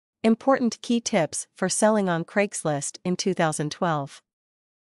Important key tips for selling on Craigslist in 2012.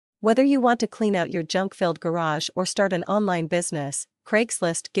 Whether you want to clean out your junk-filled garage or start an online business,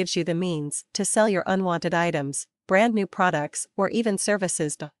 Craigslist gives you the means to sell your unwanted items, brand new products, or even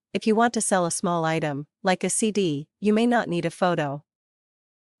services. If you want to sell a small item, like a CD, you may not need a photo.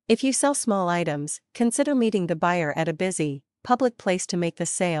 If you sell small items, consider meeting the buyer at a busy, public place to make the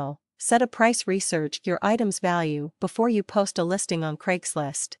sale. Set a price, research your item's value before you post a listing on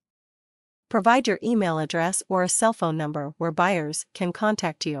Craigslist. Provide your email address or a cell phone number where buyers can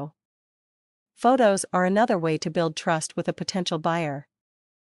contact you. Photos are another way to build trust with a potential buyer.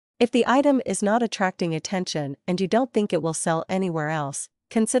 If the item is not attracting attention and you don't think it will sell anywhere else,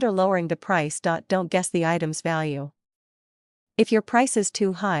 consider lowering the price. Don't guess the item's value. If your price is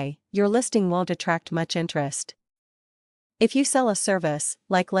too high, your listing won't attract much interest. If you sell a service,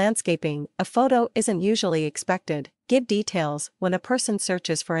 like landscaping, a photo isn't usually expected. Give details. When a person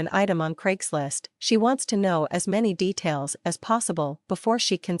searches for an item on Craigslist, she wants to know as many details as possible before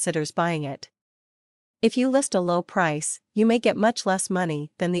she considers buying it. If you list a low price, you may get much less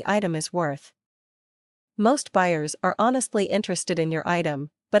money than the item is worth. Most buyers are honestly interested in your item,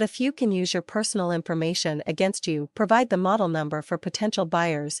 but a few can use your personal information against you. Provide the model number for potential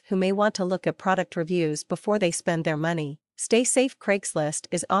buyers who may want to look at product reviews before they spend their money. Stay safe. Craigslist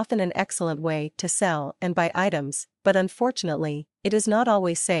is often an excellent way to sell and buy items, but unfortunately, it is not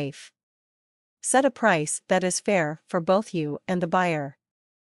always safe. Set a price that is fair for both you and the buyer.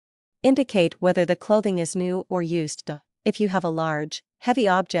 Indicate whether the clothing is new or used. If you have a large, heavy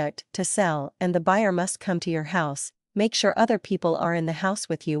object to sell and the buyer must come to your house, make sure other people are in the house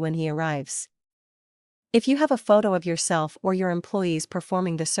with you when he arrives. If you have a photo of yourself or your employees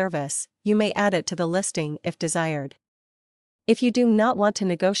performing the service, you may add it to the listing if desired. If you do not want to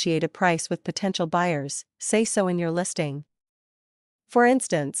negotiate a price with potential buyers, say so in your listing. For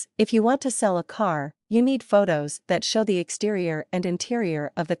instance, if you want to sell a car, you need photos that show the exterior and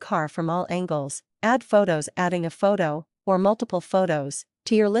interior of the car from all angles. Add photos. Adding a photo, or multiple photos,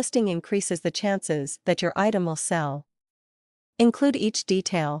 to your listing increases the chances that your item will sell. Include each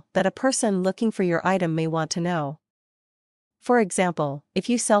detail that a person looking for your item may want to know. For example, if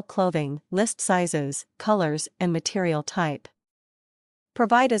you sell clothing, list sizes, colors, and material type.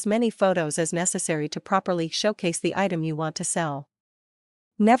 Provide as many photos as necessary to properly showcase the item you want to sell.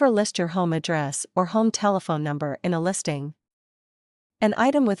 Never list your home address or home telephone number in a listing. An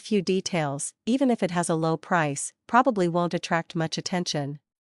item with few details, even if it has a low price, probably won't attract much attention.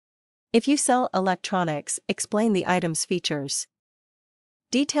 If you sell electronics, explain the item's features.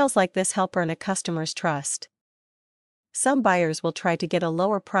 Details like this help earn a customer's trust. Some buyers will try to get a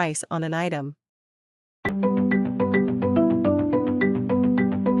lower price on an item.